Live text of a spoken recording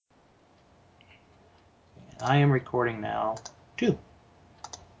I am recording now, too.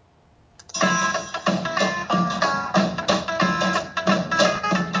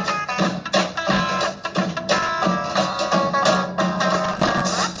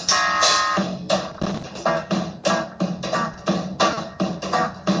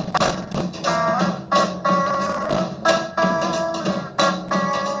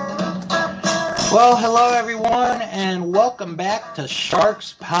 Well, hello everyone, and welcome back to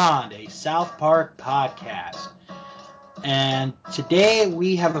Sharks Pond, a South Park podcast. And today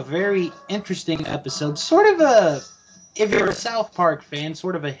we have a very interesting episode, if you're a South Park fan,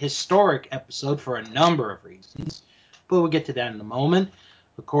 sort of a historic episode for a number of reasons. But we'll get to that in a moment.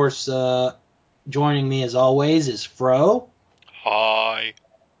 Of course, joining me as always is Fro. Hi.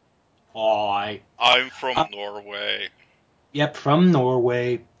 Hi. I'm from Norway. Yep, from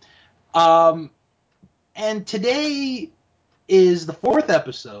Norway. And today is the fourth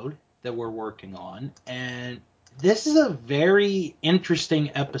episode that we're working on, and this is a very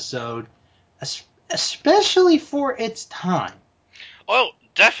interesting episode, especially for its time. Well,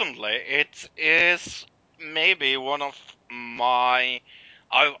 definitely. It is maybe one of my...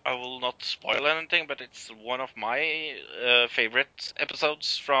 I will not spoil anything, but it's one of my favorite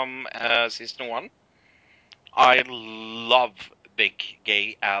episodes from season 1. I love Big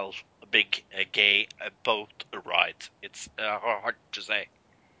Gay Boat Ride. It's hard to say.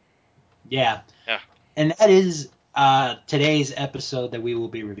 Yeah. Yeah. And that is today's episode that we will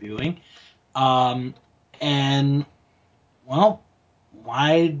be reviewing. And, well,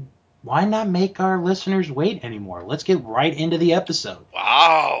 why not make our listeners wait anymore? Let's get right into the episode.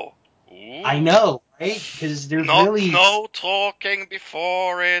 Wow. Ooh. I know, right? Because there's no talking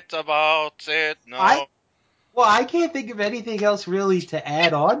before it about it. No. I can't think of anything else really to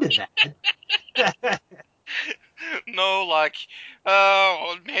add on to that. No, like,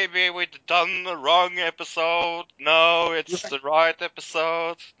 maybe we've done the wrong episode. No, it's the right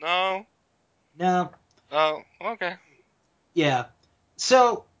episode. No. No. Oh, okay. Yeah.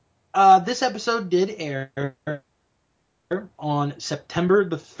 So, this episode did air on September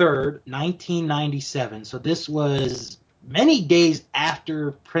the 3rd, 1997. So this was many days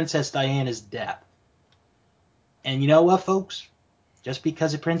after Princess Diana's death. And you know what, folks? Just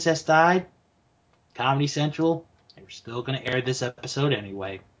because a princess died, Comedy Central, they're still going to air this episode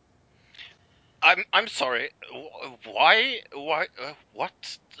anyway. I'm sorry. Why?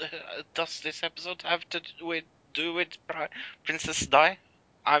 What does this episode have to do with Princess Di?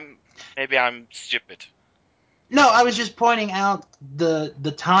 Maybe I'm stupid. No, I was just pointing out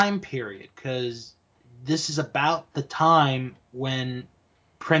the time period, because this is about the time when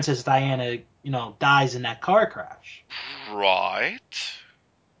Princess Diana, dies in that car crash. Right.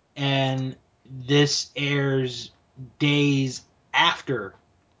 And this airs days after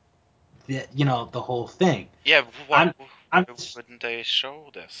the whole thing. Yeah, why I'm wouldn't they show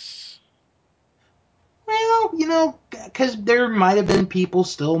this? Well, because there might have been people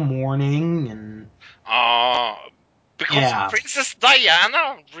still mourning, and Because yeah, Princess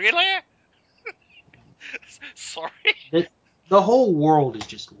Diana? Really? Sorry. the whole world is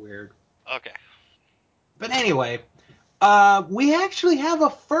just weird. Okay. But anyway, we actually have a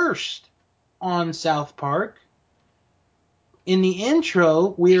first on South Park. In the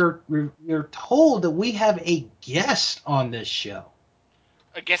intro, we're told that we have a guest on this show.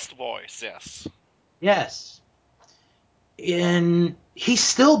 A guest voice, yes. Yes. And he's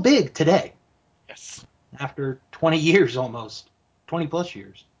still big today. Yes. After 20 years almost. 20 plus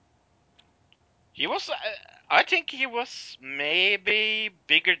years. He was, I think he was maybe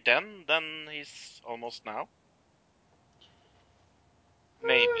bigger then than he's almost now.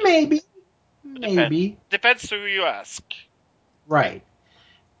 Maybe. Maybe. Depends who you ask. Right.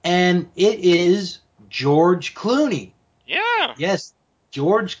 And it is George Clooney. Yeah. Yes,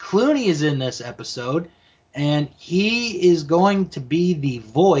 George Clooney is in this episode, and he is going to be the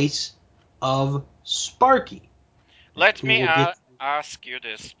voice of Sparky. Let me ask you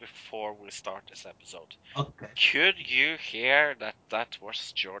this before we start this episode. Okay. Could you hear that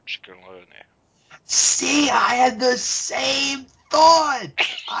was George Clooney? See, I had the same thought.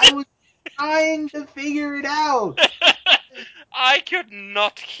 I was trying to figure it out. I could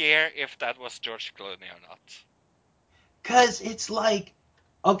not hear if that was George Clooney or not. Because it's like,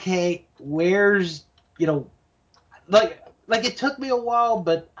 okay, where's, like it took me a while,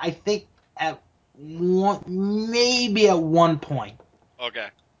 but I think maybe at one point, Okay.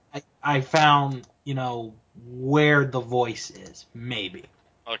 I found, where the voice is. Maybe.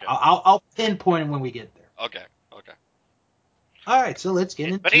 Okay. I'll pinpoint it when we get there. Okay. All right, so let's get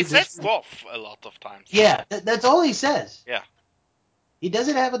into But he this. says "woff" a lot of times. Yeah, that's all he says. Yeah. He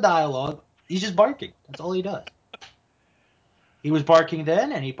doesn't have a dialogue. He's just barking. That's all he does. He was barking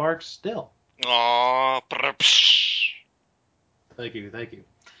then, and he barks still. Oh, Thank you, thank you.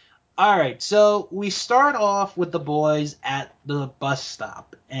 All right, so we start off with the boys at the bus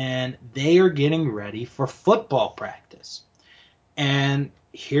stop, and they are getting ready for football practice. And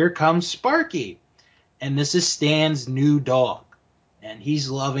here comes Sparky, and this is Stan's new dog. And he's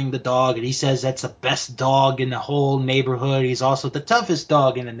loving the dog, and he says that's the best dog in the whole neighborhood. He's also the toughest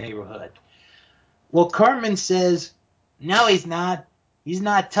dog in the neighborhood. Well, Cartman says, no, he's not. He's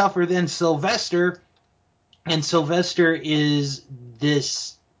not tougher than Sylvester. And Sylvester is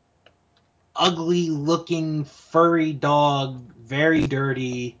this ugly looking furry dog, very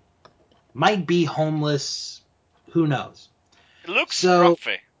dirty, might be homeless, who knows. it looks So,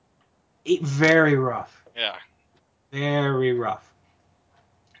 roughy. very rough. Yeah. Very rough.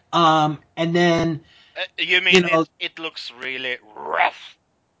 And then, You you mean know, it looks really rough?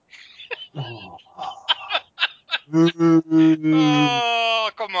 oh, Oh,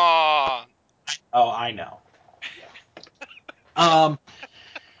 come on. I know. Um,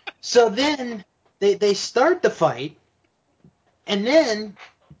 so then they start the fight, and then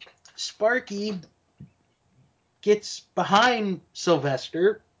Sparky gets behind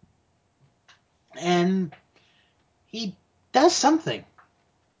Sylvester, and he does something.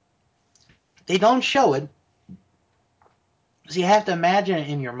 They don't show it, so you have to imagine it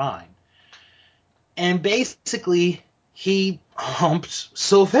in your mind. And basically, he humps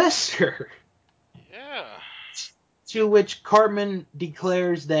Sylvester. Yeah. To which Cartman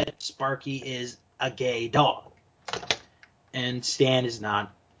declares that Sparky is a gay dog. And Stan is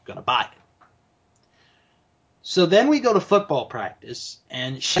not going to buy it. So then we go to football practice,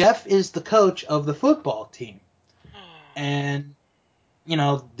 and Chef is the coach of the football team. And,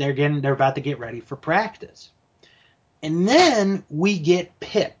 they're about to get ready for practice. And then we get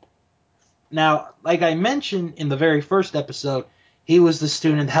Pip. Now, like I mentioned in the very first episode, he was the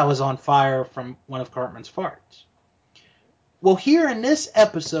student that was on fire from one of Cartman's farts. Well, here in this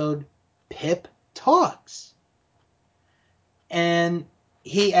episode, Pip talks. And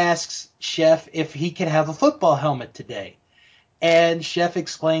he asks Chef if he can have a football helmet today. And Chef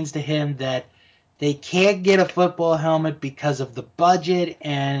explains to him that they can't get a football helmet because of the budget,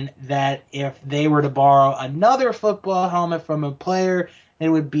 and that if they were to borrow another football helmet from a player, it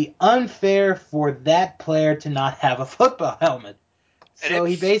would be unfair for that player to not have a football helmet. And So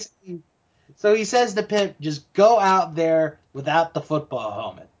it's he says to Pip, just go out there without the football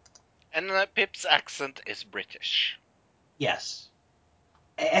helmet. and Pip's accent is British. Yes.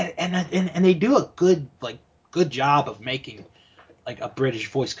 And they do a good job of making like a British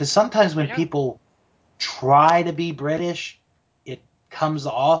voice, because sometimes when Yeah. people try to be British, it comes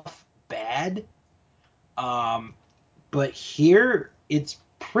off bad. But here it's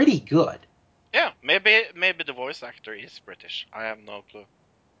pretty good. Yeah, maybe the voice actor is British. I have no clue.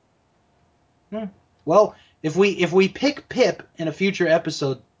 Well, if we pick Pip in a future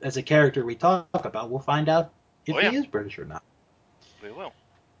episode as a character we talk about, we'll find out if Oh yeah, he is British or not. we will.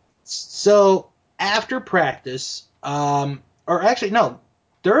 So after practice, or actually no,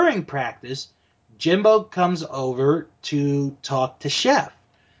 during practice, Jimbo comes over to talk to Chef,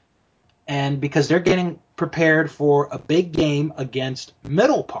 and because they're getting prepared for a big game against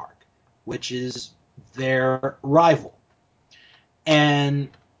Middle Park, which is their rival, and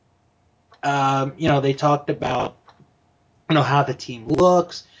they talked about how the team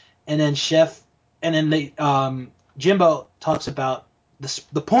looks, and then Jimbo talks about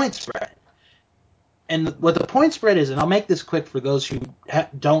the point spread. And what the point spread is, and I'll make this quick for those who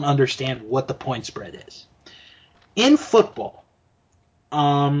don't understand what the point spread is. In football,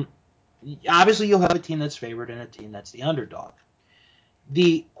 obviously you'll have a team that's favored and a team that's the underdog.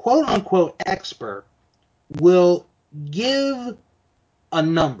 The quote-unquote expert will give a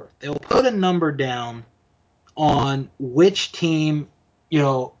number. They'll put a number down on which team,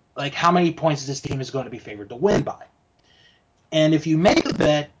 like how many points this team is going to be favored to win by. And if you make a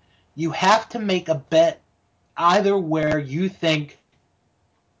bet, you have to make a bet either where you think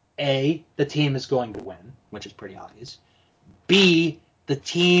A, the team is going to win, which is pretty obvious. B, the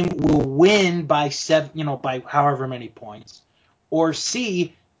team will win by by however many points. Or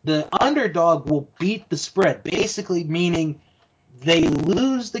C, the underdog will beat the spread, basically meaning they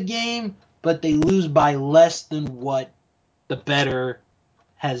lose the game, but they lose by less than what the bettor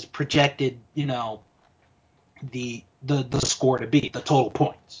has projected, the score to be, the total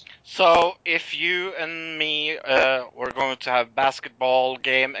points. So if you and me were going to have basketball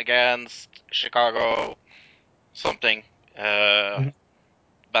game against Chicago something Mhm.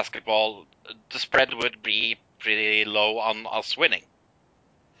 basketball, the spread would be pretty low on us winning.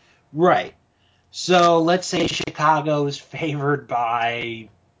 Right. So let's say Chicago is favored by,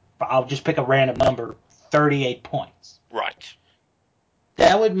 I'll just pick a random number, 38 points. Right.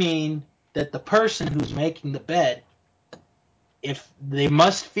 That would mean that the person who's making the bet, if they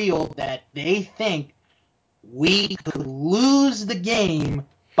must feel that they think we could lose the game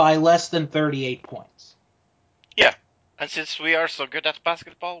by less than 38 points. Yeah. And since we are so good at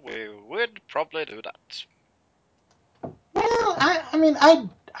basketball, we would probably do that. Well,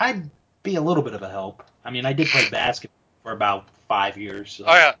 I'd be a little bit of a help. I mean, I did play basketball for about 5 years. So.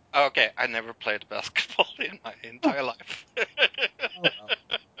 Oh yeah. Okay. I never played basketball in my entire life. Oh, well.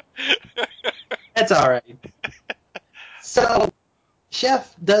 That's all right. So,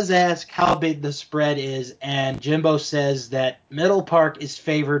 Chef does ask how big the spread is, and Jimbo says that Middle Park is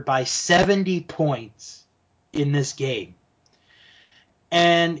favored by 70 points in this game.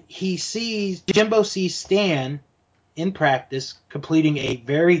 And Jimbo sees Stan in practice completing a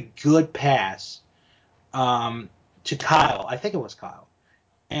very good pass to Kyle. I think it was Kyle.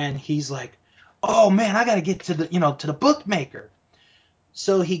 And he's like, "Oh man, I got to get to the bookmaker."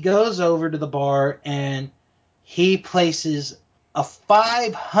 So he goes over to the bar and he places a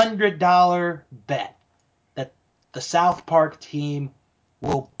 $500 bet that the South Park team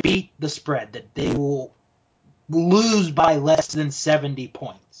will beat the spread, that they will lose by less than 70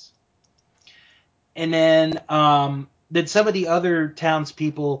 points. And then some of the other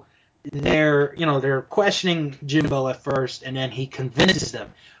townspeople, they're questioning Jimbo at first, and then he convinces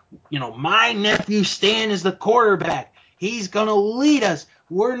them, my nephew Stan is the quarterback. He's gonna lead us.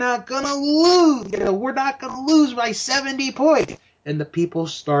 We're not gonna lose. We're not gonna lose by 70 points. And the people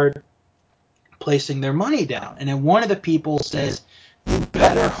start placing their money down. And then one of the people says, "You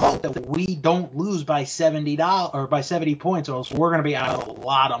better hope that we don't lose by $70 or by 70 points, or else we're gonna be out a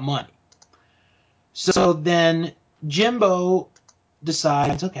lot of money." So then Jimbo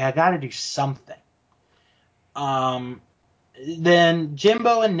decides, okay, I got to do something. Then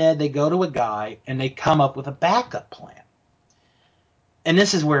Jimbo and Ned, they go to a guy and they come up with a backup plan. And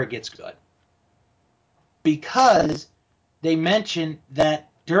this is where it gets good. Because they mention that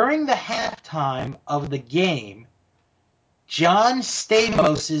during the halftime of the game, John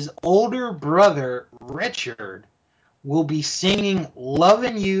Stamos' older brother, Richard, will be singing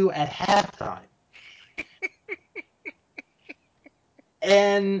 "Lovin' You" at halftime.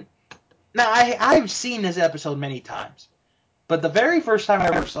 And now I've seen this episode many times. But the very first time I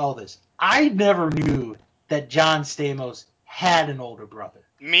ever saw this, I never knew that John Stamos had an older brother.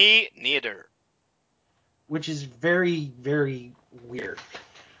 Me neither. Which is very, very weird.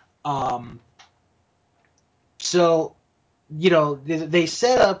 So, they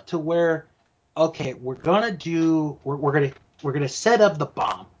set up to where, okay, we're gonna set up the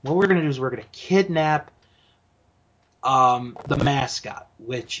bomb. What we're gonna do is we're gonna kidnap the mascot,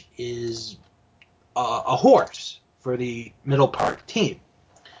 which is a horse for the Middle Park team.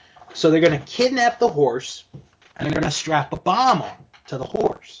 So they're going to kidnap the horse, and they're going to strap a bomb on to the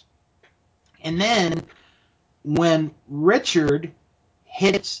horse. And then when Richard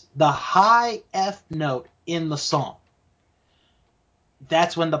hits the high F note in the song,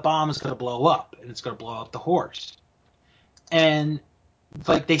 that's when the bomb is going to blow up, and it's going to blow up the horse. And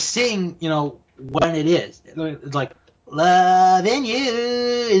like they sing, when it is. It's like, "Loving you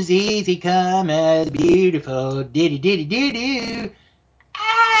is easy come as beautiful, diddy diddy diddy."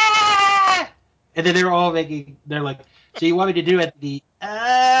 And then they're like, "So you want me to do at the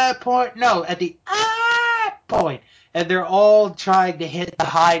point?" No, at the point. And they're all trying to hit the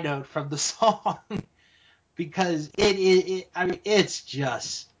high note from the song because it's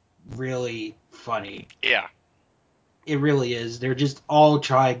just really funny. Yeah. It really is. They're just all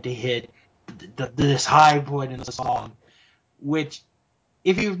trying to hit this high point in the song, which,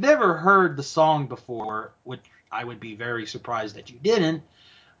 if you've never heard the song before, which I would be very surprised that you didn't,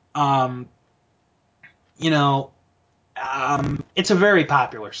 it's a very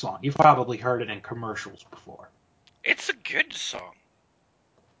popular song. You've probably heard it in commercials before. It's a good song.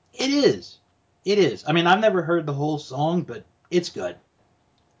 It is. It is. I mean, I've never heard the whole song, but it's good.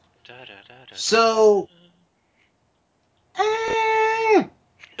 So,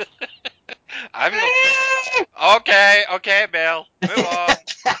 I'm not. Okay, Bill. Move on.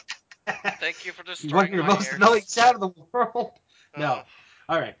 Thank you for destroying the my most ears. annoying sound in the world. No. Uh,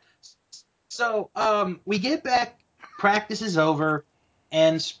 All right. So, we get back. Practice is over,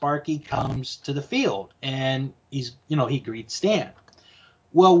 and Sparky comes to the field, and he greets Stan.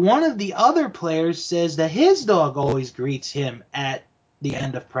 Well, one of the other players says that his dog always greets him at the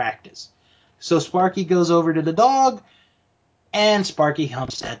end of practice. So Sparky goes over to the dog, and Sparky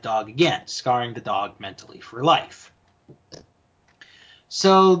humps that dog again, scarring the dog mentally for life.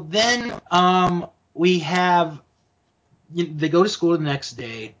 So then we have they go to school the next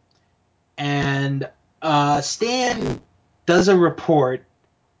day, and Stan does a report,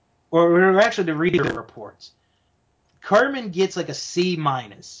 or actually the reader reports. Cartman gets like a C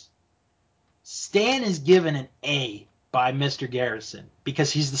minus. Stan is given an A by Mr. Garrison because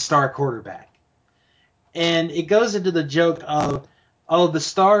he's the star quarterback. And it goes into the joke of, oh, the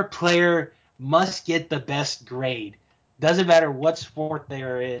star player must get the best grade. Doesn't matter what sport they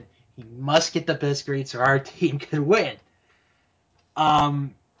are in, he must get the best grade so our team can win.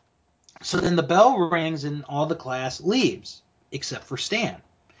 So then the bell rings and all the class leaves, except for Stan.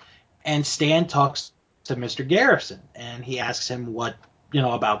 And Stan talks to Mr. Garrison, and he asks him what,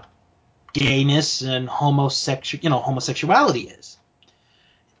 about gayness and homosexuality is.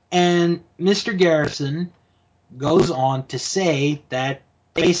 And Mr. Garrison goes on to say that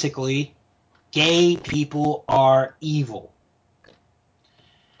basically gay people are evil.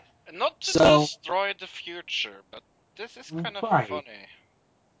 Not to destroy the future, but this is kind of funny.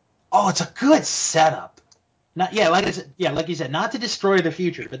 Oh, it's a good setup. Like you said, not to destroy the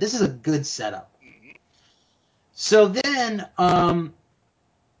future, but this is a good setup. Mm-hmm. So then,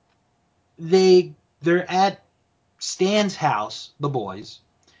 they're at Stan's house, the boys,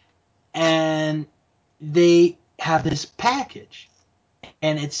 and they have this package,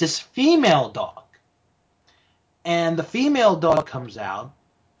 and it's this female dog. And the female dog comes out,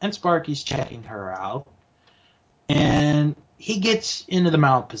 and Sparky's checking her out, and he gets into the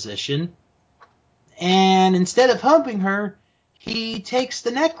mount position, and instead of humping her, he takes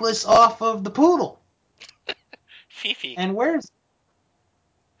the necklace off of the poodle. Fifi. And wears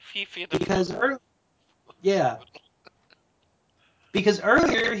Fifi because because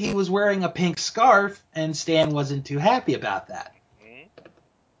earlier he was wearing a pink scarf, and Stan wasn't too happy about that. Mm-hmm.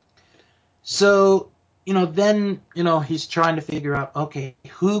 So, then, he's trying to figure out, okay,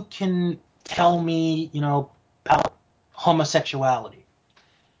 who can tell me, about homosexuality?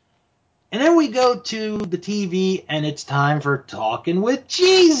 And then we go to the TV, and it's time for Talking with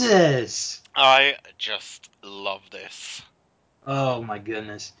Jesus. I just love this. Oh, my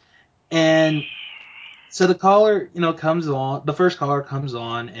goodness. And so the caller, comes on, the first caller comes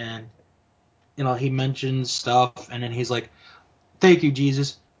on, and, he mentions stuff, and then he's like, thank you,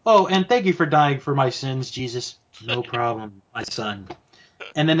 Jesus. Oh, and thank you for dying for my sins, Jesus. No problem, my son.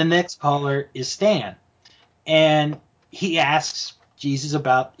 And then the next caller is Stan. And he asks Jesus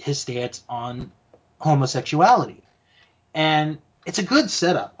about his stance on homosexuality. And it's a good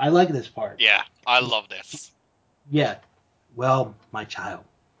setup. I like this part. Yeah, I love this. Yeah. Well, my child,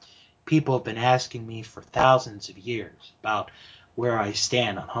 people have been asking me for thousands of years about where I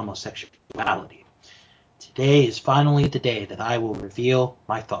stand on homosexuality. Today is finally the day that I will reveal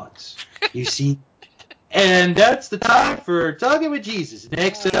my thoughts. You see? And that's the time for Talking with Jesus.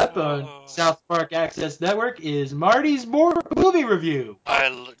 Next up on South Park Access Network is Marty's movie review.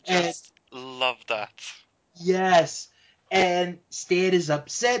 I just love that. Yes. And Stan is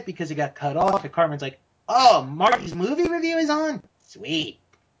upset because he got cut off. And Cartman's like, oh, Marty's movie review is on? Sweet.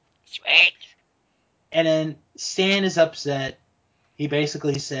 And then Stan is upset. He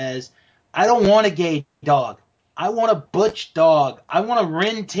basically says, I don't want a gay dog. I want a butch dog. I want a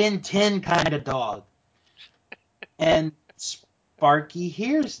Rin Tin Tin kind of dog. And Sparky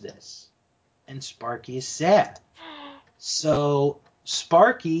hears this. And Sparky is sad. So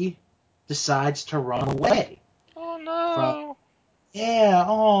Sparky decides to run away. Oh,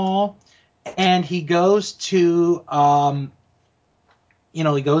 no. And he goes to, he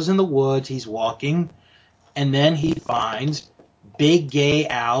goes in the woods. He's walking. And then he finds Big Gay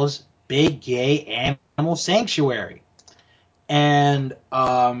Al's Big Gay Animal Sanctuary. And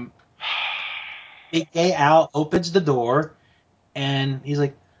Big Gay Al opens the door, and he's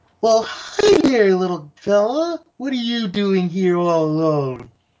like, well, hi there, little fella. What are you doing here all alone?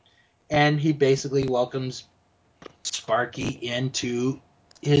 And he basically welcomes Sparky into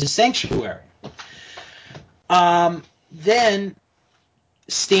his sanctuary. Then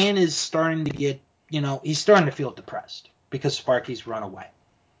Stan is starting to get, he's starting to feel depressed because Sparky's run away.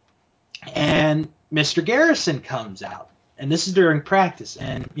 And Mr. Garrison comes out. And this is during practice.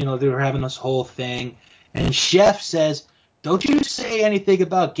 And, they were having this whole thing. And Chef says, don't you say anything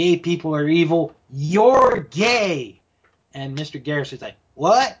about gay people are evil. You're gay. And Mr. Garrison's like,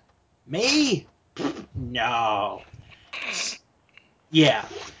 what? Me? No. Yeah.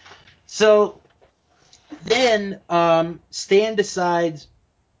 So then Stan decides,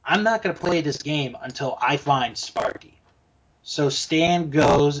 I'm not going to play this game until I find Sparky. So Stan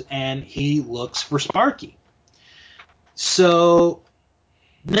goes and he looks for Sparky. So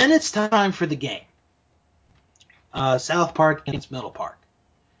then it's time for the game. South Park against Middle Park.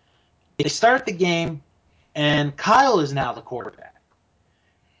 they start the game, and Kyle is now the quarterback.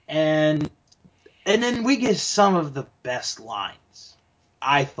 And then we get some of the best lines,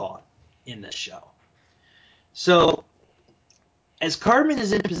 I thought, in the show. So, as Cartman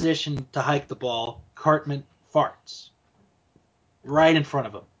is in position to hike the ball, Cartman farts right in front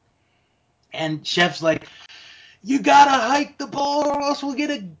of him. And Chef's like, "You gotta hike the ball or else we'll get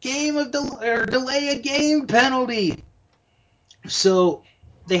a game of delay a game penalty." So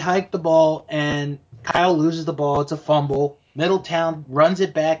they hike the ball, and Kyle loses the ball. It's a fumble. Middletown runs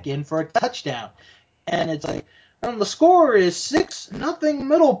it back in for a touchdown. And it's like, the score is 6-0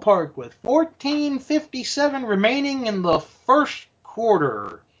 Middle Park with 14:57 remaining in the first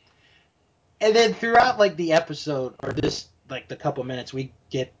quarter. And then throughout like the episode, or this like the couple minutes, we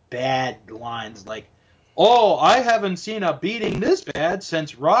get bad lines like, "Oh, I haven't seen a beating this bad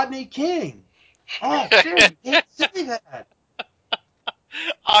since Rodney King." Oh, dude, you can't say that.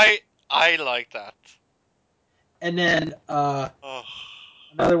 I like that. And then Oh.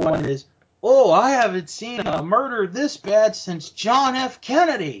 another one is, "Oh, I haven't seen a murder this bad since John F.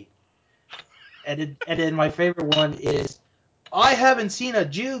 Kennedy." And then my favorite one is, "I haven't seen a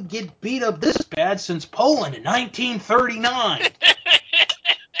Jew get beat up this bad since Poland in 1939.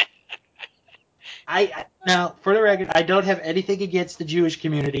 Now, for the record, I don't have anything against the Jewish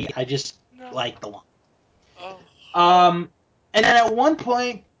community. I just No. like the line. Oh. And then at one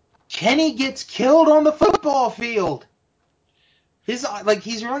point, Kenny gets killed on the football field. He's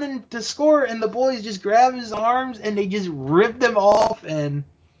running to score, and the boys just grab his arms and they just rip them off. And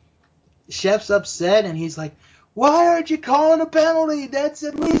Chef's upset, and he's like, "Why aren't you calling a penalty? That's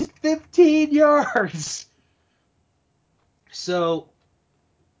at least 15 yards." So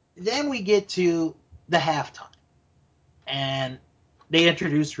then we get to the halftime, and they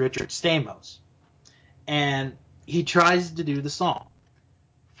introduce Richard Stamos, and he tries to do the song.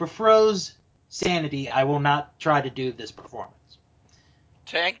 For Fro's sanity, I will not try to do this performance.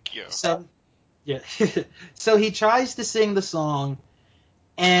 Thank you. So, yeah. So he tries to sing the song,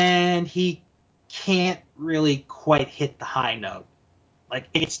 and he can't really quite hit the high note. Like,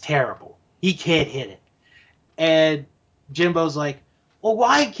 it's terrible. He can't hit it. And Jimbo's like, "Well,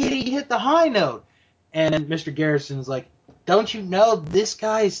 why can't he hit the high note?" And Mr. Garrison's like, "Don't you know this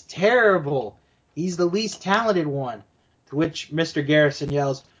guy's terrible? He's the least talented one." To which Mr. Garrison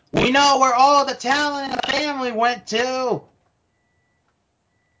yells, "We know where all the talent in the family went to."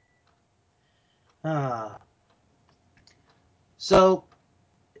 So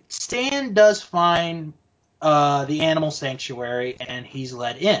Stan does find the animal sanctuary, and he's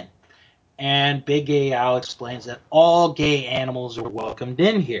let in. And Big Gay Al explains that all gay animals are welcomed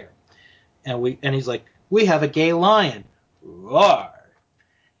in here. And he's like, "We have a gay lion." Roar.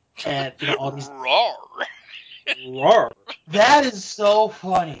 And all these Roar. roar. That is so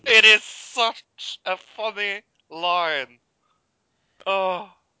funny. It is such a funny line.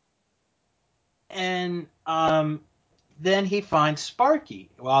 Oh. And then he finds Sparky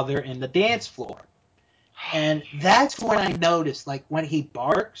while they're in the dance floor. And that's when I noticed, like, when he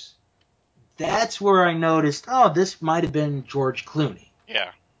barks, that's where I noticed, oh, this might have been George Clooney.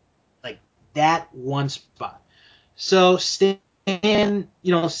 Yeah. Like, that one spot. So Stan,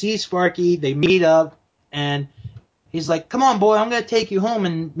 sees Sparky, they meet up, and he's like, "Come on, boy, I'm going to take you home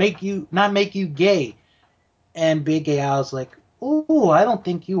and not make you gay." And Big Gay Al's like, "Ooh, I don't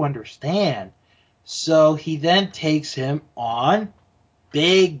think you understand." So he then takes him on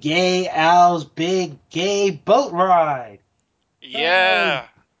Big Gay Al's big gay boat ride. Yeah.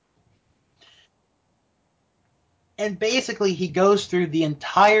 And basically, he goes through the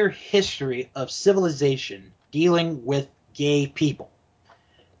entire history of civilization dealing with gay people.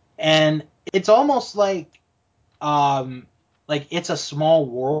 And it's almost like It's a Small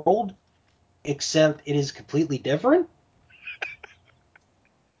World, except it is completely different.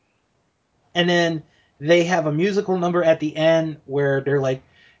 And then they have a musical number at the end where they're like,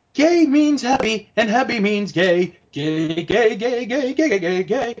 "Gay means happy, and happy means gay. Gay, gay, gay, gay, gay, gay,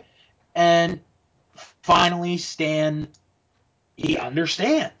 gay." And finally, Stan, he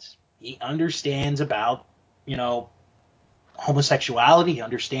understands. He understands about, homosexuality. He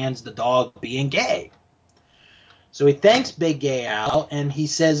understands the dog being gay. So he thanks Big Gay Al, and he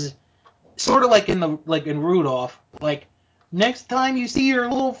says, sort of like in Rudolph, like, "Next time you see your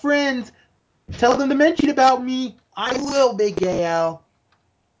little friends, tell them to mention about me. I will, Big Gay Al."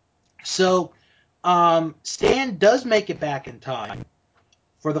 So Stan does make it back in time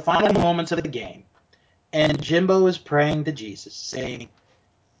for the final moments of the game. And Jimbo is praying to Jesus, saying,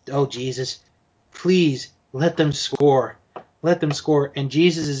 "Oh, Jesus, please let them score. Let them score." And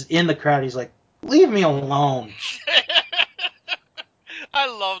Jesus is in the crowd. He's like, "Leave me alone." I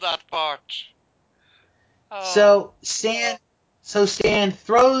love that part. Oh. So Stan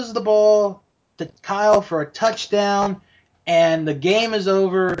throws the ball to Kyle for a touchdown, and the game is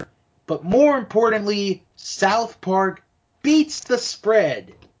over. But more importantly, South Park beats the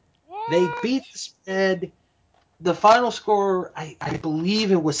spread. They What? beat the spread. The final score, I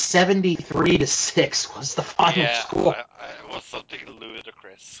believe it was 73-6 was the final Yeah, score. it was something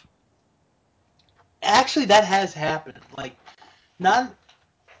ludicrous. Actually, that has happened. Like, not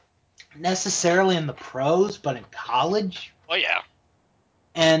necessarily in the pros, but in college. Oh yeah.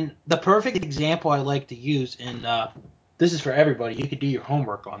 And the perfect example I like to use, and this is for everybody, you could do your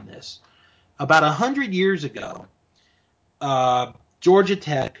homework on this. About 100 years ago, Georgia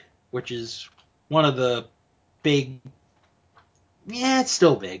Tech, which is one of the big, yeah, it's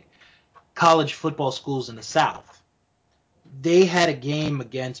still big, college football schools in the South, they had a game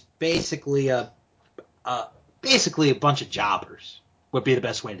against basically a bunch of jobbers, would be the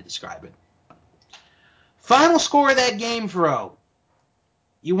best way to describe it. Final score of that game, Fro.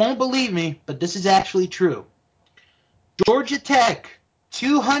 You won't believe me, but this is actually true. Georgia Tech,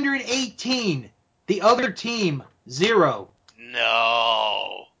 218. The other team, 0.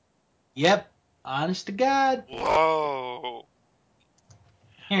 No. Yep. Honest to God. Whoa.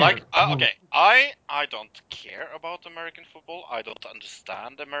 Here. Okay, I don't care about American football. I don't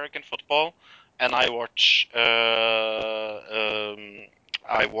understand American football, and I watch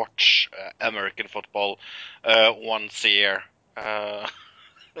American football once a year. Uh,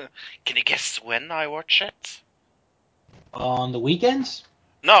 can you guess when I watch it? On the weekends?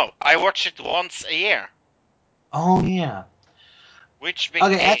 No, I watch it once a year. Oh, yeah. Which big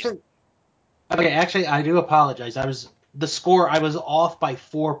Okay, game? actually, I do apologize. I was off by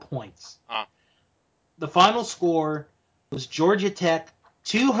 4 points. Ah. The final score was Georgia Tech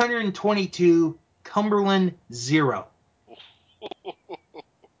 222, Cumberland 0.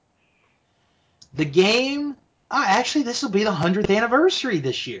 The game, actually, this will be the 100th anniversary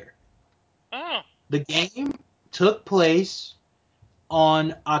this year. Oh. The game took place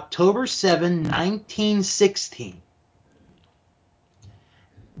on October 7, 1916.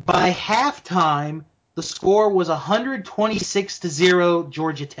 By halftime, the score was 126-0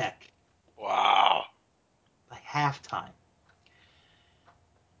 Georgia Tech. Wow. By halftime.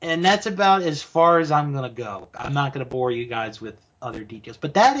 And that's about as far as I'm going to go. I'm not going to bore you guys with other details.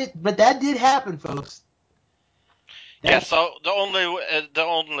 But that did happen, folks. Yeah, so the only I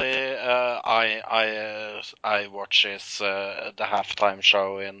watch is the halftime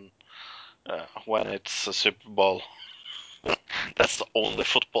show in when it's a Super Bowl. That's the only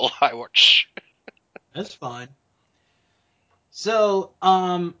football I watch. That's fine. So,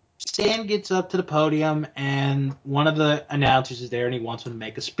 Stan gets up to the podium, and one of the announcers is there, and he wants him to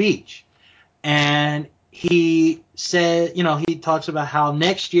make a speech. And he said, he talks about how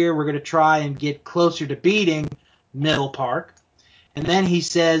next year we're going to try and get closer to beating Middle Park. And then he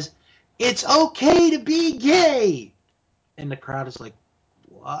says, "It's okay to be gay." And the crowd is like,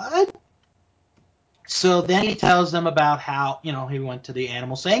 "What?" So then he tells them about how, he went to the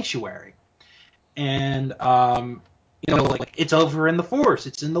animal sanctuary. And, like, it's over in the forest.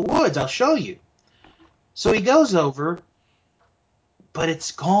 It's in the woods. I'll show you. So he goes over, but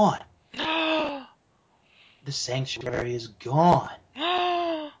it's gone. The sanctuary is gone.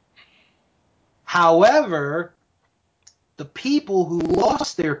 However, the people who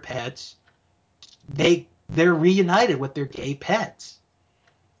lost their pets, they're reunited with their gay pets.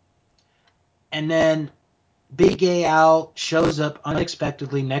 And then Big Gay Al shows up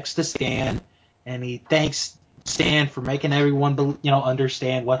unexpectedly next to Stan, and he thanks Stan for making everyone,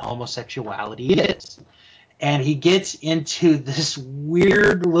 understand what homosexuality is. And he gets into this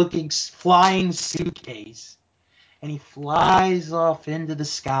weird-looking flying suitcase, and he flies off into the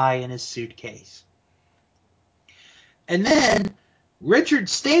sky in his suitcase. And then Richard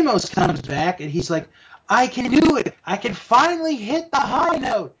Stamos comes back, and he's like, "I can do it! I can finally hit the high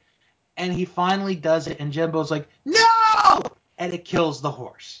note!" And he finally does it, and Jimbo's like, "No!" And it kills the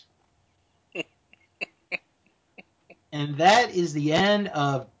horse. And that is the end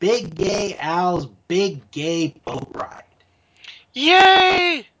of Big Gay Al's Big Gay Boat Ride.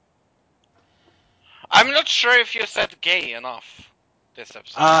 Yay! I'm not sure if you said gay enough this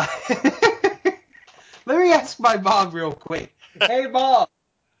episode. Let me ask my mom real quick. Hey, Mom,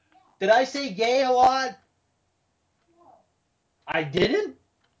 did I say gay a lot? I didn't?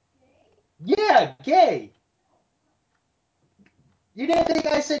 Yeah, gay. You didn't think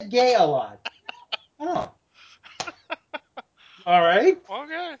I said gay a lot? Oh. All right.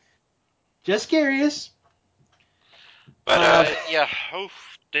 Okay. Just curious. But Uh, yeah,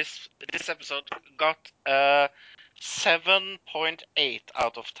 this episode got 7.8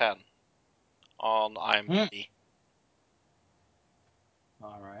 out of 10 on IMDb.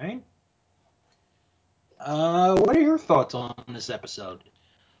 All right. What are your thoughts on this episode?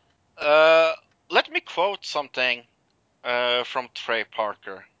 Let me quote something from Trey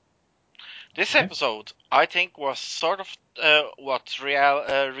Parker. This Okay. episode, I think, was sort of what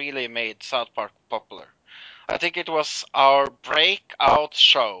really made South Park popular. I think it was our breakout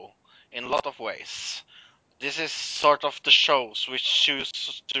show in a lot of ways. This is sort of the shows which choose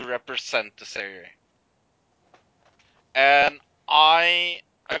to represent the series. And I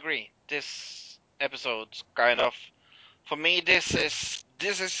agree. This episode kind of, for me, this is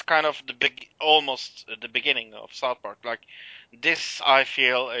kind of almost the beginning of South Park. Like this, I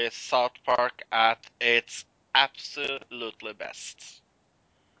feel is South Park at its absolutely best.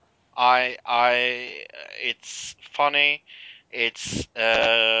 It's funny, it's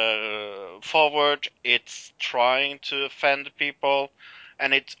forward, it's trying to offend people,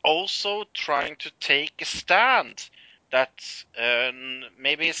 and it's also trying to take a stand that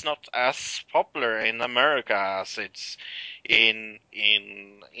maybe it's not as popular in America as it's in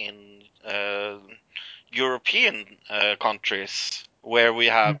European countries where we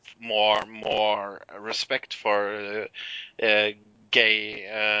have more respect for gay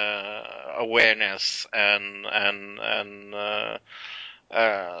awareness and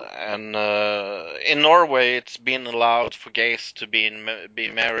in Norway it's been allowed for gays to be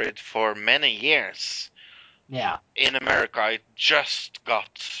married for many years. Yeah. In America, it just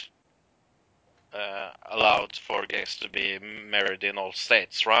got allowed for gays to be married in all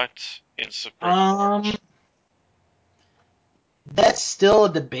states, right? In Supreme Court. That's still a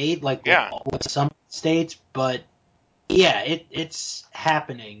debate, like Yeah. with some states, but yeah, it's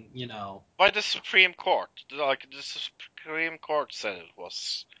happening. By the Supreme Court. Like the Supreme Court said it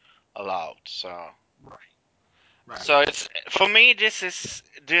was allowed, so. Right. So it's for me. This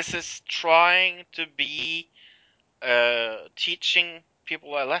is trying to be teaching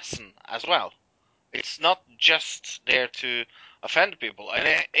people a lesson as well. It's not just there to offend people,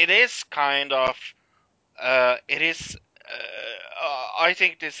 and it is kind of it is. I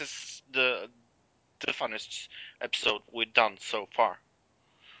think this is the funniest episode we've done so far.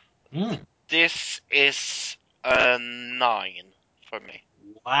 Mm. This is a 9 for me.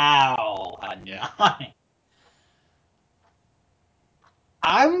 Wow, a Yeah. 9.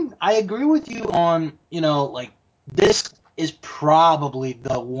 I agree with you on, like this is probably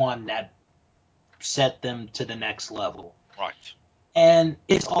the one that set them to the next level. Right. And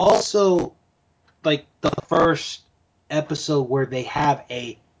it's also like the first episode where they have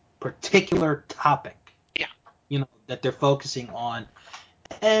a particular topic. Yeah. That they're focusing on.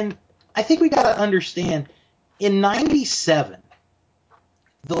 And I think we got to understand in 97,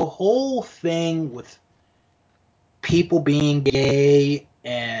 the whole thing with people being gay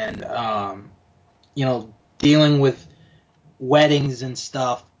and dealing with weddings and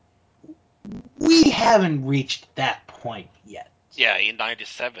stuff, we haven't reached that point yet. Yeah, in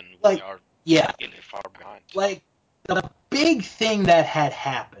 97 we Like, are yeah, really far behind. like the big thing that had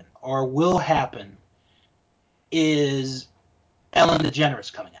happened or will happen is Ellen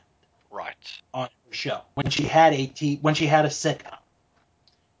DeGeneres coming out Right. on her show when she had a sitcom.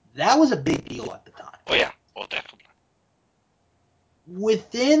 That was a big deal at the time. Oh yeah. Oh, definitely.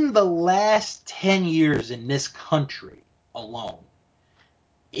 Within the last 10 years in this country alone,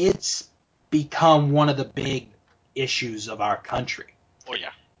 it's become one of the big issues of our country. Oh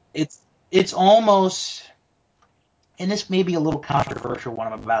yeah. It's almost, and this may be a little controversial what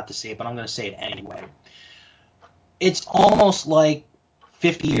I'm about to say, but I'm going to say it anyway. It's almost like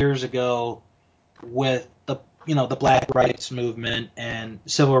 50 years ago with the Black Rights Movement and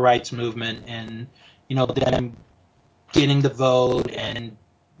Civil Rights Movement and them getting the vote and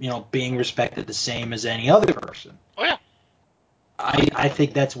being respected the same as any other person. Oh yeah. I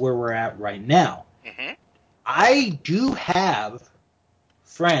think that's where we're at right now. Mhm. I do have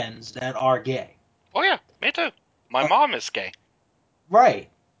friends that are gay. Oh yeah. Me too. My mom is gay. Right.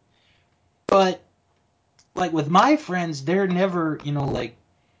 But like with my friends, they're never, like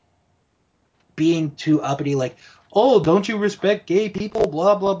being too uppity like, "Oh, don't you respect gay people,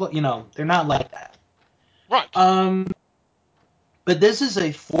 blah blah blah." They're not like that. Right. But this is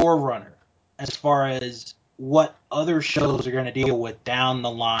a forerunner as far as what other shows are going to deal with down the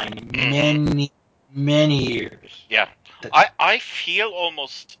line, many years. Yeah. I feel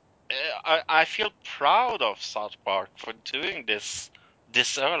almost I feel proud of South Park for doing this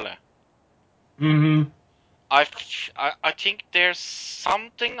early. Mm-hmm. I think there's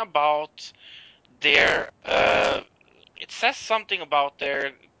something about their it says something about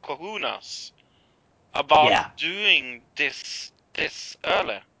their kahunas about Yeah. doing this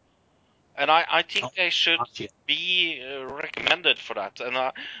early. And I Oh, think they should gotcha. be recommended for that. And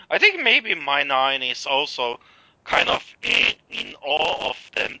I think maybe My Nine is also kind of in awe of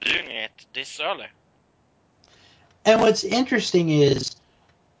them doing it this early. And what's interesting is,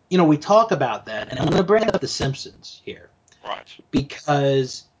 we talk about that, and I'm going to bring up The Simpsons here. Right.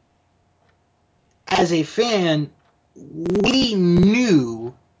 Because as a fan, we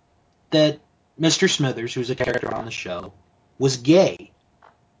knew that Mr. Smithers, who's a character on the show, was gay,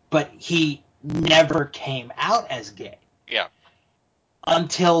 but he never came out as gay. Yeah.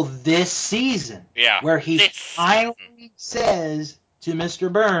 Until this season, Yeah. where he This finally season. says to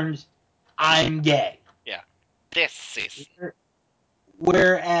Mr. Burns, "I'm gay." Yeah. This season.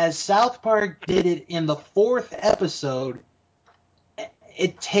 Whereas South Park did it in the 4th episode,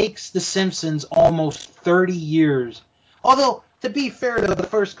 it takes The Simpsons almost 30 years. Although, to be fair to the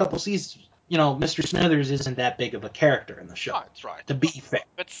first couple seasons, Mr. Smithers isn't that big of a character in the show. Right. To be fair.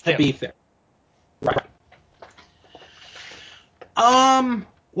 But still. To be fair. Right.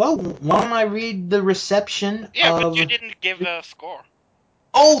 Well, why don't I read the reception Yeah, of... but you didn't give a score.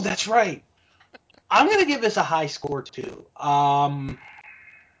 Oh, that's right. I'm going to give this a high score, too. I'm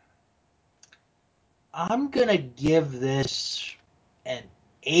going to give this an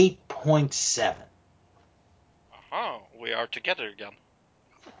 8.7. We are together again.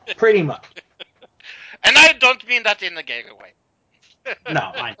 Pretty much. And I don't mean that in a gay way. No,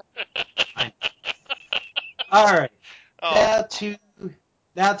 I All right. Oh.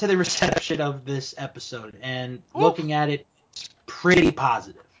 Now to the reception of this episode, and Whew. looking at it, it's pretty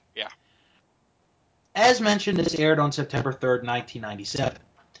positive. Yeah. As mentioned, this aired on September 3rd, 1997.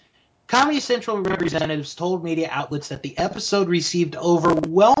 Comedy Central representatives told media outlets that the episode received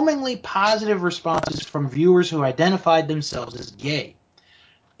overwhelmingly positive responses from viewers who identified themselves as gay.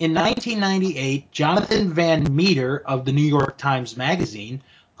 In 1998, Jonathan Van Meter of the New York Times Magazine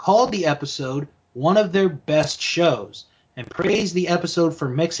called the episode one of their best shows and praised the episode for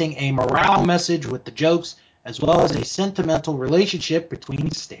mixing a morale message with the jokes as well as a sentimental relationship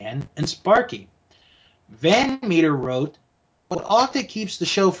between Stan and Sparky. Van Meter wrote, "What often keeps the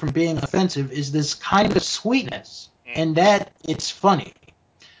show from being offensive is this kind of sweetness, and that it's funny."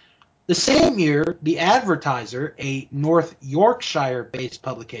 The same year, The Advertiser, a North Yorkshire-based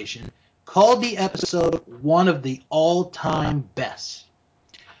publication, called the episode one of the all-time best.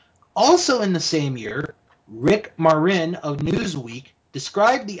 Also in the same year, Rick Marin of Newsweek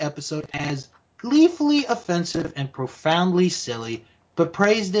described the episode as gleefully offensive and profoundly silly, but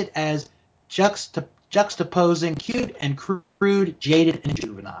praised it as juxtaposing cute and crude, jaded and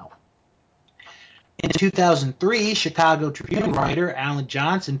juvenile. In 2003, Chicago Tribune writer Alan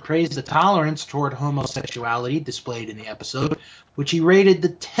Johnson praised the tolerance toward homosexuality displayed in the episode, which he rated the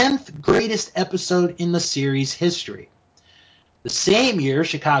 10th greatest episode in the series' history. The same year,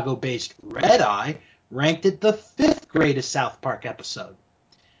 Chicago-based Red Eye ranked it the 5th greatest South Park episode.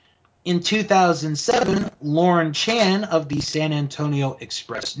 In 2007, Lauren Chan of the San Antonio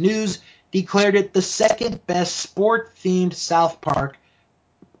Express-News declared it the second best sport-themed South Park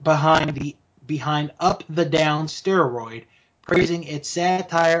behind Up the Down Steroid, praising its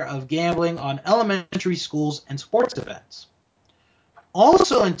satire of gambling on elementary schools and sports events.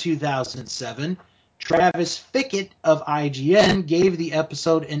 Also in 2007, Travis Fickett of IGN gave the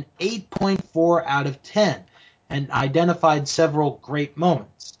episode an 8.4 out of 10 and identified several great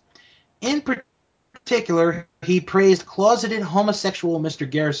moments. In particular, he praised closeted homosexual Mr.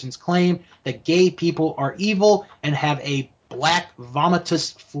 Garrison's claim that gay people are evil and have a black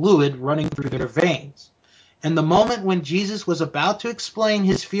vomitous fluid running through their veins. And the moment when Jesus was about to explain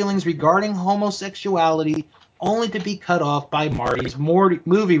his feelings regarding homosexuality, only to be cut off by Marty's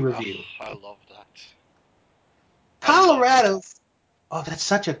movie review. Oh, I love that. Colorado. Oh, that's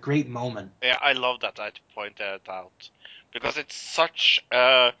such a great moment. Yeah, I love that I pointed it out. Because it's such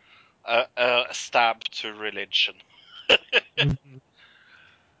a stab to religion.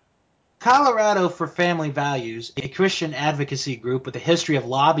 Colorado for Family Values, a Christian advocacy group with a history of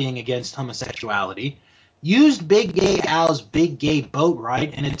lobbying against homosexuality, used Big Gay Al's Big Gay Boat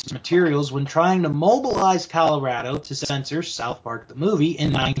Ride in its materials when trying to mobilize Colorado to censor South Park the movie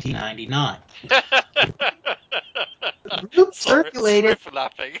in 1999. The group Sorry circulated... for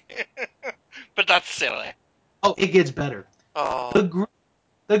laughing. But that's silly. Oh, it gets better. Oh.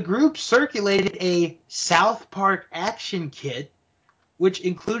 The group circulated a South Park action kit which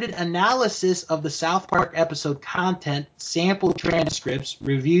included analysis of the South Park episode content, sample transcripts,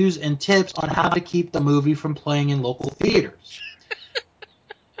 reviews, and tips on how to keep the movie from playing in local theaters.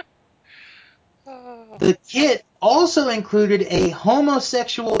 The kit also included a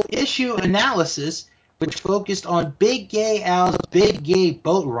homosexual issue analysis which focused on Big Gay Al's Big Gay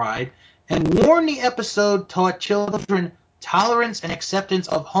Boat Ride, and warned the episode taught children tolerance and acceptance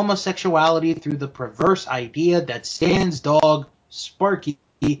of homosexuality through the perverse idea that Stan's dog, Sparky,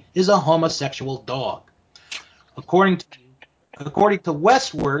 is a homosexual dog. According to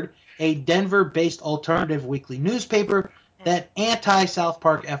Westword, a Denver-based alternative weekly newspaper, that anti-South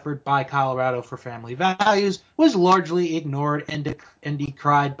Park effort by Colorado for family values was largely ignored and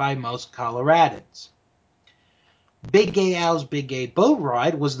decried by most Coloradans. Big Gay Al's Big Gay Boat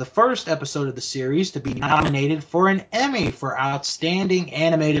Ride was the first episode of the series to be nominated for an Emmy for Outstanding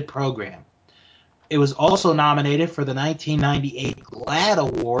Animated Program. It was also nominated for the 1998 GLAAD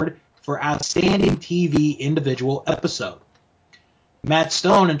Award for Outstanding TV Individual Episode. Matt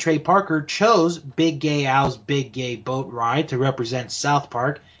Stone and Trey Parker chose Big Gay Al's Big Gay Boat Ride to represent South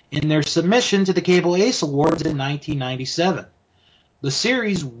Park in their submission to the Cable Ace Awards in 1997. The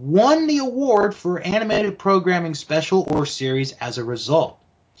series won the award for Animated Programming Special or Series as a result.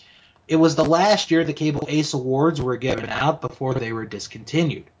 It was the last year the Cable Ace Awards were given out before they were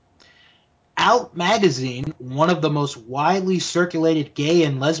discontinued. Out Magazine, one of the most widely circulated gay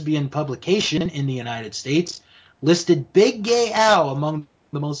and lesbian publication in the United States, listed Big Gay Al among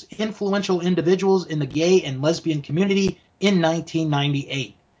the most influential individuals in the gay and lesbian community in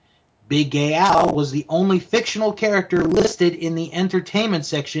 1998. Big Gay Al was the only fictional character listed in the entertainment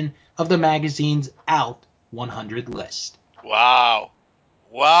section of the magazine's Out 100 list. Wow.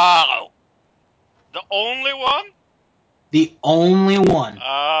 Wow. The only one? The only one.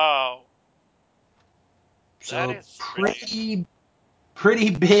 Oh. So That is pretty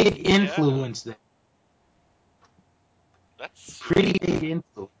big influence there. That's pretty big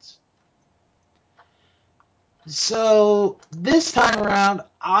influence. So this time around,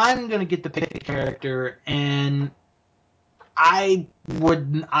 I'm gonna get to pick a character, and I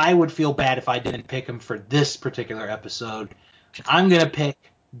would feel bad if I didn't pick him for this particular episode. I'm gonna pick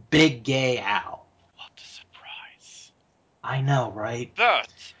Big Gay Al. What a surprise. I know, right?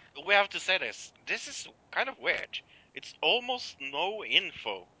 But we have to say this. This is kind of weird. It's almost no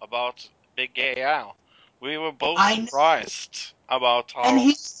info about Big Gay Al. We were both surprised about how. And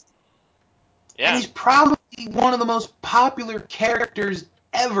he's probably one of the most popular characters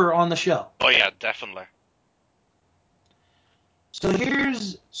ever on the show. Oh yeah, definitely. So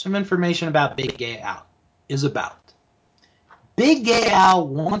here's some information about Big Gay Al. Big Gay Al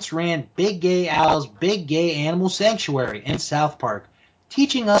once ran Big Gay Al's Big Gay Animal Sanctuary in South Park,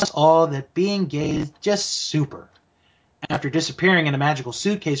 teaching us all that being gay is just super. After disappearing in a magical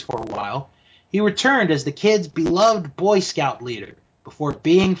suitcase for a while, he returned as the kids' beloved Boy Scout leader before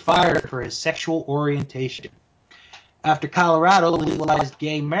being fired for his sexual orientation. After Colorado legalized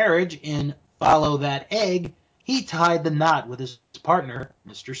gay marriage in Follow That Egg, he tied the knot with his partner,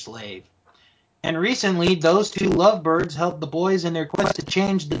 Mr. Slave. And recently, those two lovebirds helped the boys in their quest to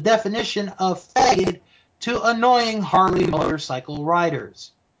change the definition of faggot to annoying Harley motorcycle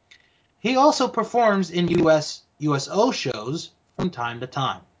riders. He also performs in USO shows from time to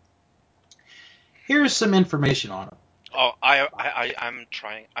time. Here's some information on him. Oh, I'm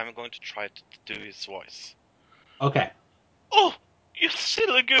going to try to do his voice. Okay. Oh, you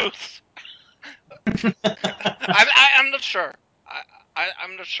silly goose! I'm not sure.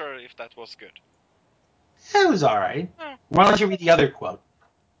 I'm not sure if that was good. It was all right. Oh. Why don't you read the other quote?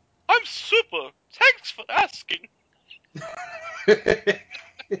 I'm super. Thanks for asking.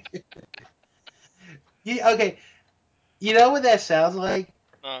 Okay. You know what that sounds like?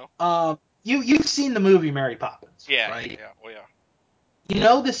 No. You've seen the movie Mary Poppins, right? Yeah. Oh yeah. You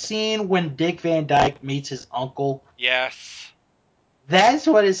know the scene when Dick Van Dyke meets his uncle? Yes. That's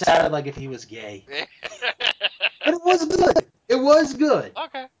what it sounded like if he was gay. But it was good. It was good.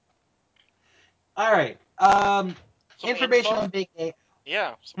 Okay. All right. Information info? on Big Gay.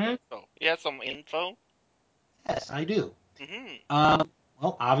 Yeah, some info. Yeah, some info. Yes, I do. Mm-hmm.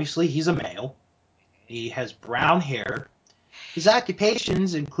 Well, obviously he's a male. He has brown hair. His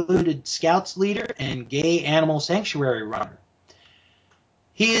occupations included Scouts leader and gay animal sanctuary runner.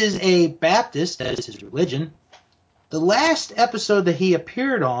 He is a Baptist, that is his religion. The last episode that he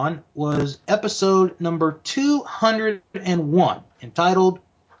appeared on was episode number 201, entitled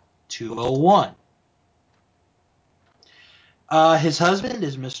 201. His husband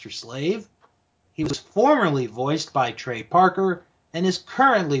is Mr. Slave. He was formerly voiced by Trey Parker and is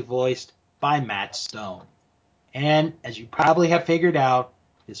currently voiced by Matt Stone. And, as you probably have figured out,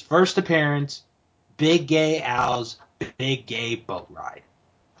 his first appearance, Big Gay Al's Big Gay Boat Ride.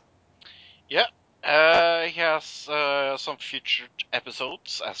 Yeah. He has some featured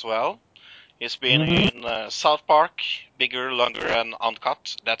episodes as well. He's been in South Park, Bigger, Longer, and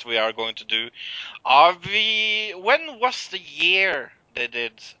Uncut, that we are going to do. When was the year they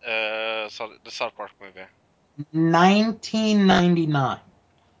did the South Park movie? 1999.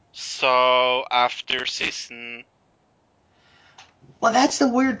 So after season. Well, that's the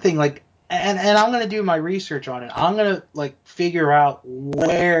weird thing. Like, and I'm gonna do my research on it. I'm gonna like figure out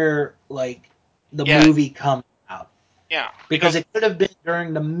where like the movie comes out. Yeah, Because it could have been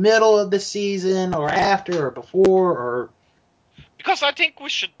during the middle of the season, or after, or before, or. Because I think we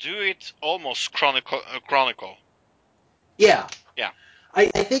should do it almost chronicle. Yeah. Yeah. I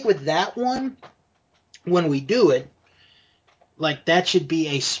think with that one, when we do it, like that should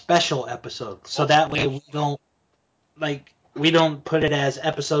be a special episode, so that way we don't put it as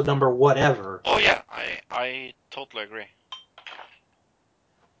episode number whatever. Oh yeah, I totally agree.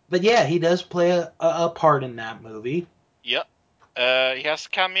 But yeah, he does play a part in that movie. Yeah. He has a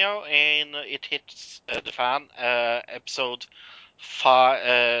cameo in It Hits the Fan, episode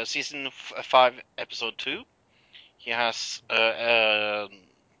 5, season 5, episode 2. He has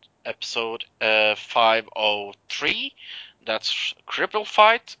episode 503. That's Cripple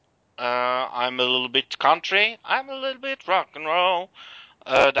Fight. I'm a little bit country. I'm a little bit rock and roll.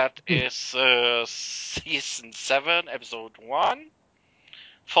 That is season 7, episode 1.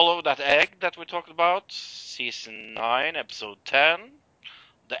 Follow That Egg that we talked about, season 9, episode 10.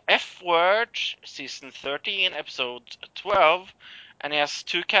 The F Word, season 13, episode 12. And he has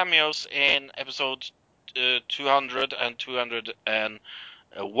 2 cameos in episode 200 and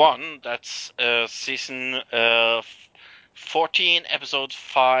 201. That's season 14, episode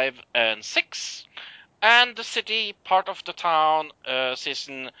 5 and 6. And The City, Part of the Town,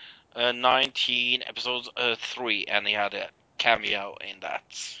 season 19, episode 3. And he had a cameo in that.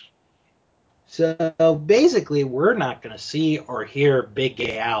 So basically, we're not going to see or hear Big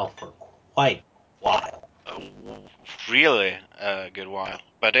Gay Al for quite a while. Really a good while.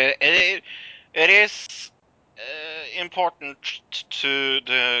 But it is important to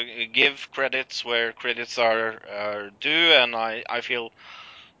give credits where credits are due, and I feel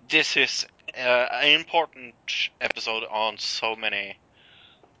this is an important episode on so many.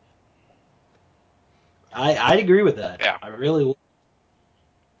 I'd agree with that. Yeah. I really would.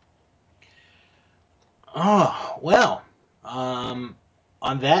 Oh, well. On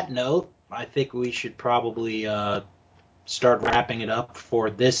that note, I think we should probably start wrapping it up for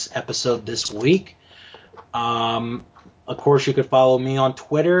this episode this week. Of course, you could follow me on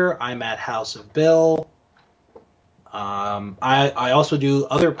Twitter. I'm at House of Bill. I also do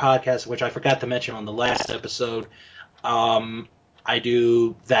other podcasts, which I forgot to mention on the last episode. I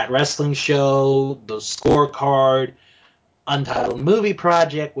do That Wrestling Show, The Scorecard, Untitled Movie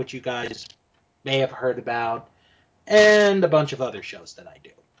Project, which you guys may have heard about, and a bunch of other shows that I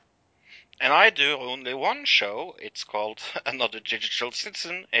do. And I do only one show. It's called Another Digital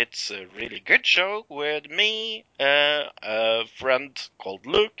Citizen. It's a really good show with me, a friend called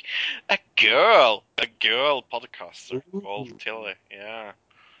Luke, a girl podcaster called Tilly. Yeah.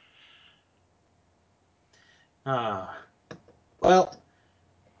 Well,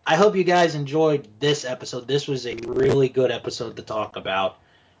 I hope you guys enjoyed this episode. This was a really good episode to talk about.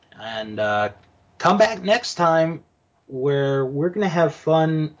 And come back next time where we're going to have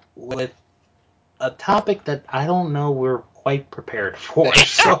fun with a topic that I don't know we're quite prepared for.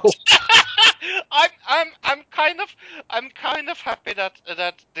 So I'm kind of happy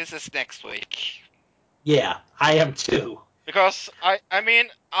that this is next week. yeah, I am too. Because I mean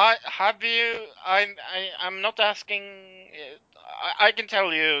I have you I'm not asking. I can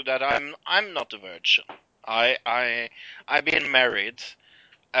tell you that I'm not a virgin. I've been married,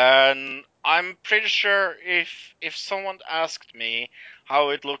 and I'm pretty sure if someone asked me how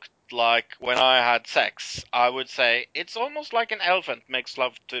it looked like when I had sex, I would say it's almost like an elephant makes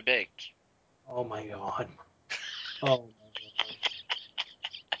love too big. Oh my god. Oh my god.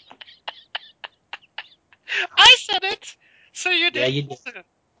 I said it, so you Yeah, did. you did.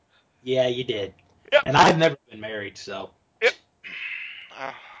 Yeah, you did. Yep. And I've never been married, so. Yep.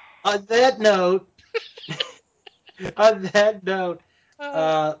 On that note, on that note,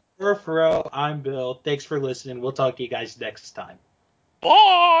 for Fro, I'm Bill. Thanks for listening. We'll talk to you guys next time.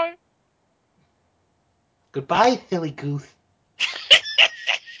 Bye. Goodbye, Philly Goof.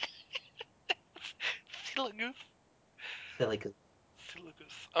 Silagoof. Philly Goof.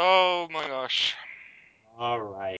 Silagoof. Oh my gosh. All right.